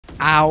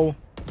Ow.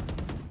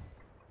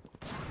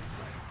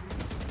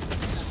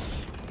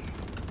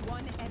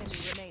 One enemy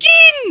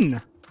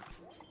Skin!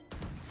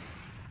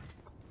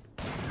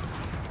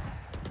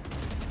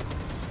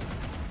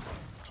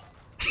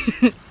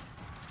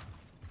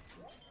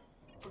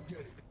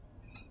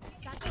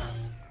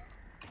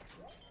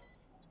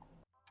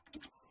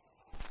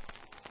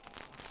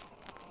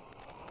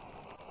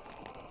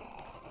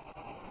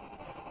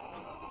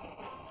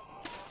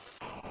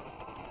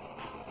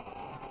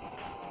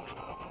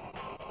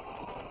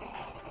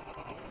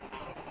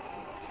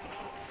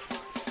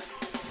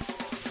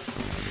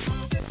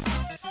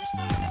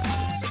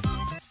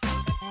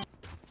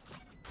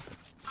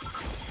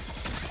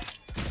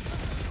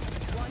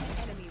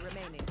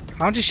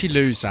 How did she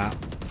lose that?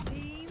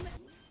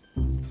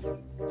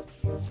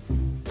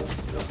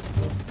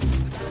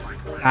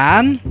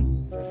 Anne?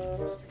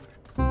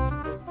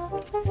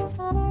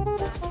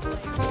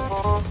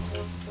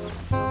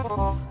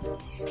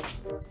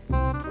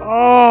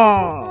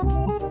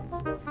 Oh!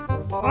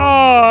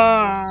 Oh!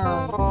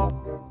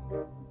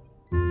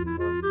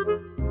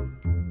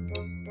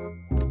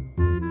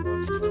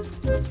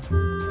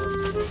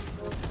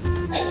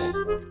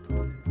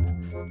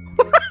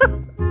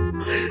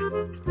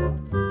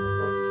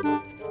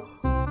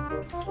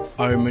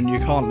 Omen, you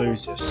can't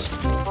lose this.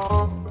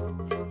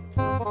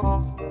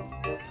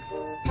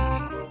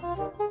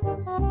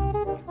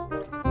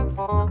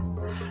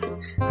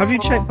 Have you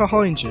checked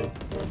behind you?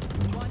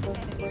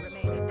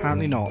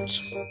 Apparently not.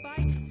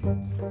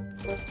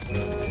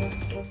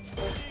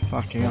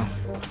 Fucking hell.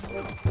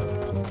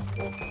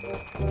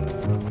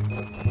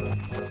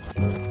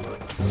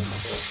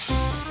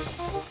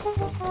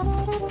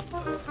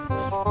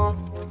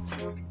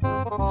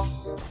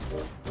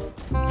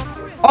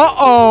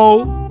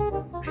 Uh-oh!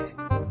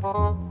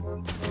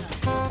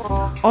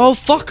 Oh,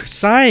 fuck's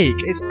sake!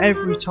 It's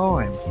every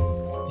time.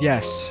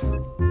 Yes.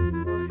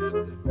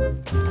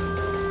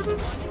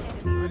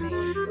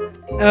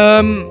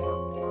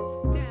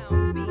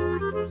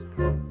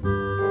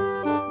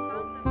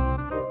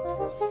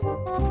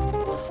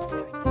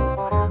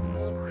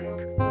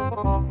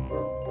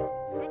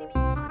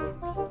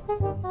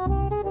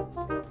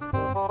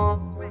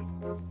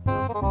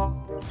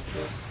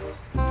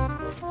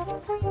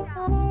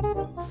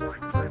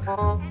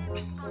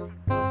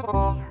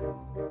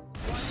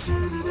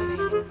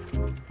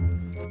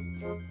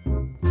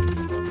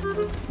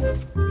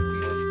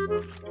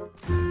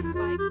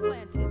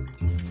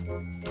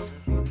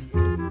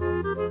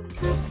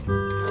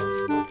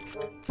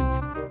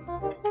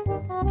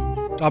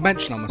 I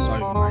mentioned I'm a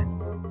sober, mate.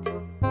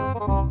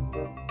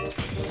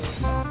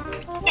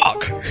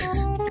 Fuck!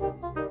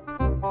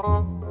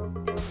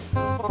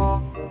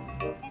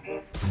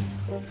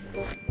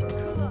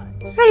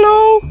 Hello!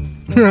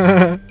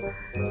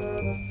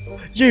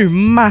 You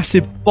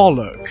massive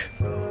bollock!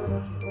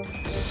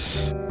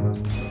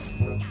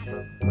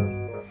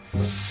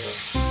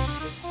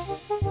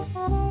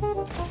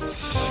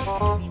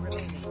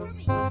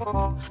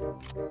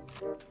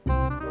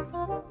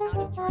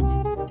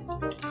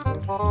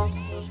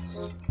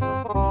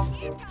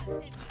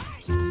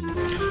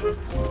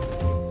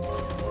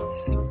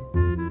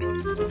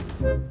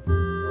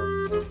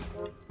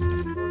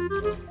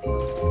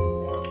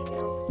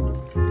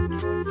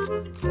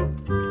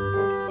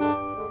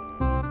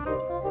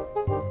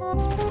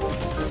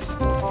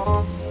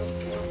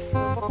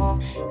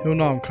 He'll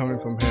know I'm coming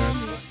from here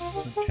anyway.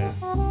 Don't care.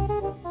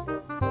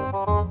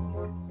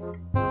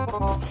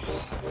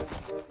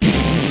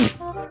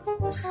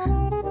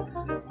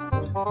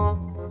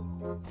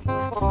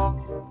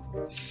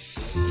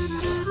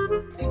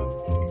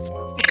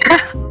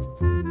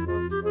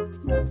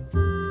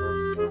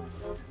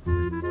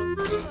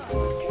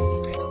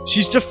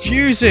 She's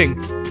defusing!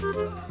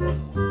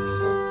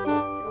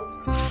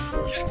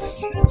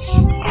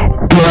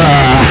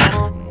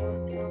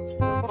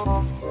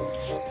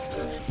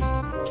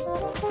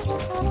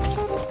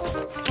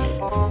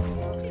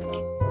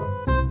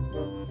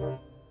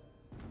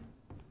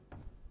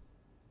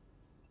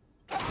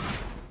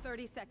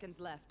 30 seconds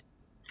left.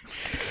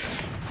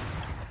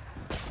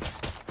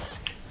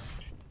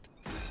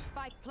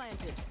 Spike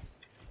planted.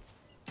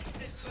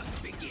 The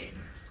hunt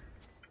begins.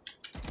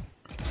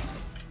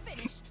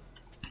 Finished.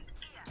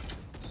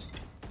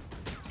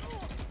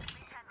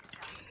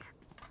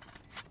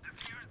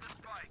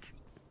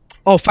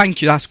 Oh,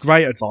 thank you, that's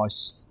great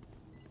advice.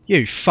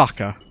 You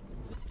fucker.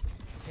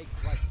 Take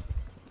flight.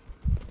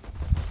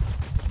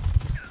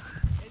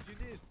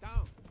 Engineers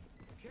down.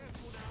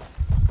 Careful now.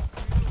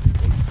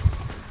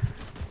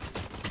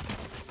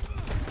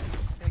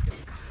 Take it.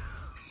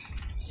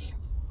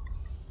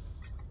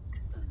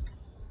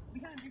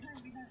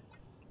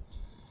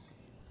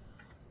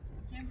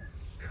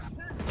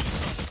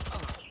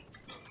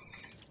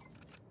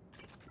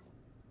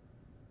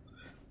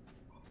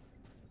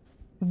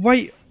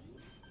 Wait,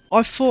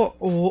 I thought.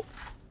 Oh,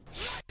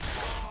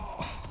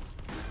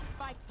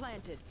 Spike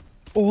planted.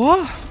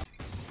 what?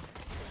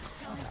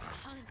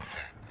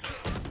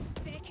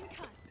 They're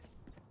concussed.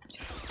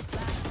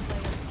 Last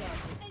player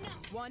standing.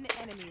 One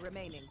enemy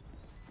remaining.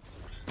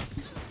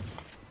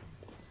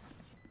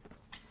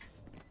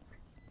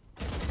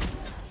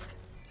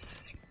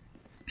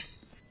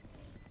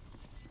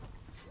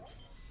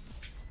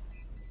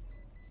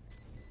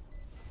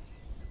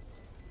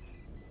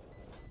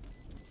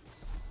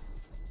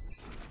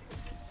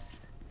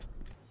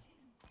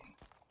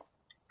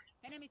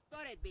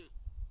 Spotted B.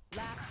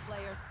 Last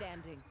player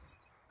standing.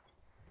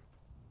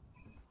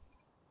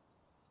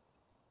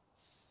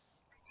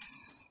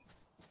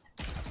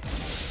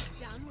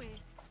 Done with.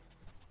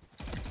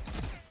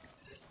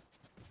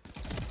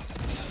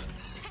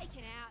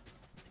 Taken out.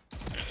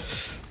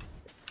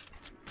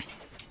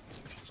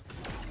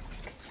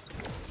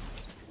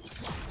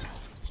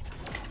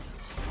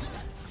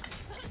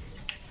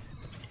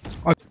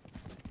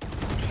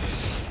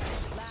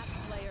 Last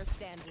player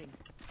standing.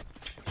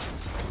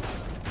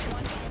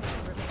 One enemy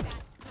remaining.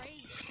 That's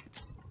 3.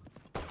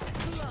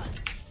 Blood.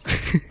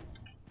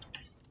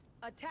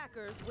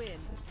 Attackers win.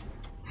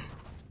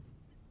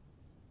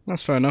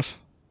 That's fair enough.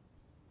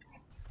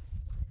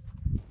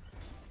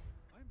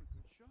 I'm a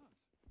good shot.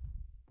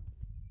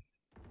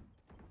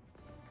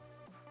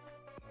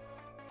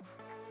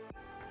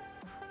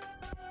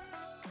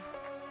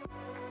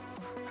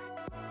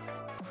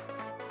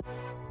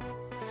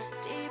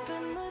 Deep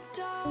in the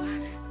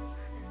dark,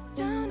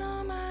 down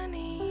on my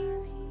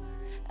knees,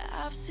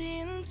 I've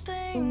seen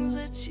things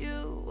that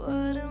you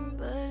wouldn't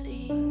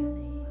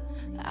believe.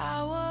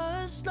 I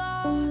was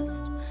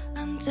lost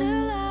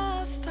until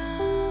I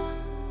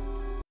found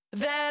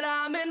that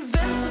I'm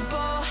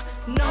invincible.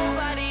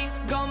 Nobody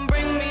gon'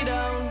 bring me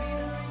down.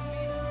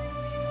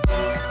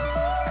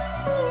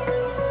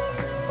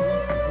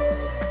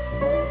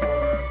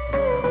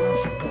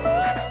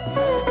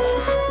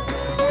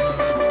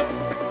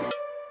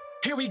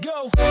 Here we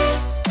go.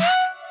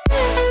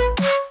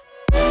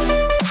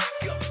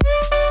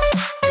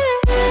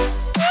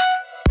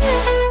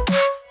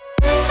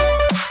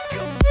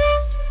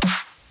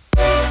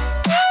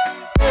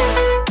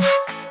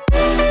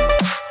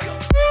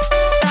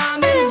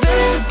 I'm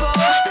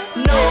invincible.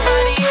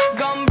 Nobody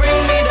gon' bring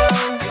me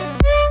down.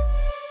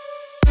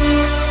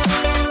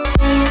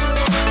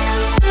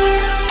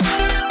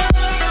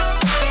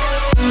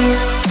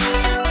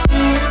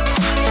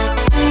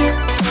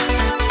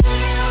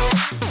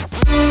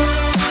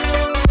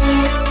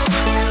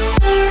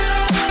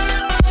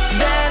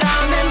 That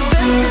I'm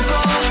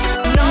invincible.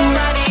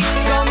 Nobody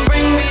gon'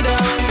 bring me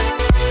down.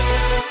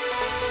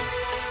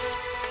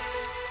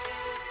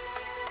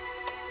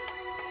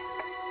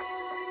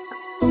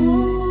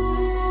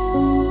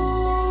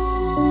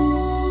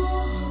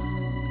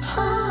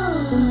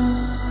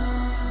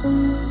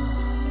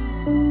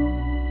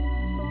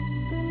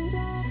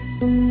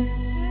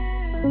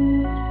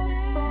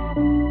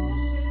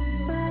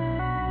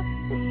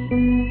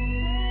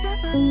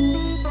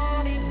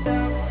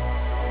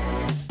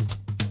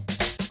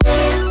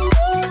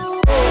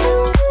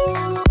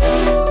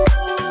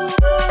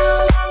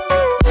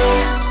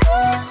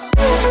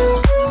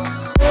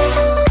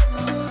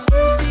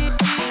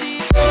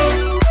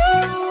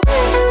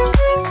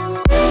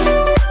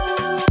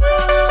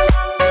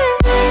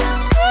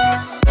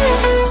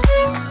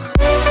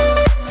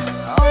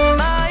 All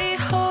my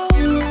hope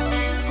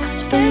was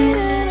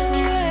fading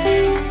away.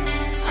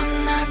 I'm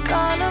not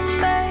gonna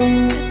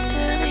make it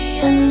to the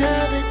end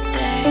of the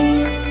day.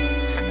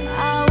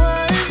 I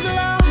was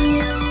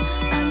lost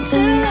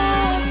until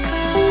I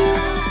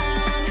found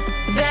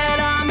that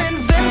I'm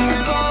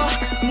invincible.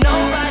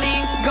 Nobody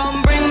gon'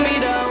 bring me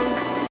down.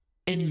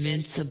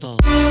 Invincible.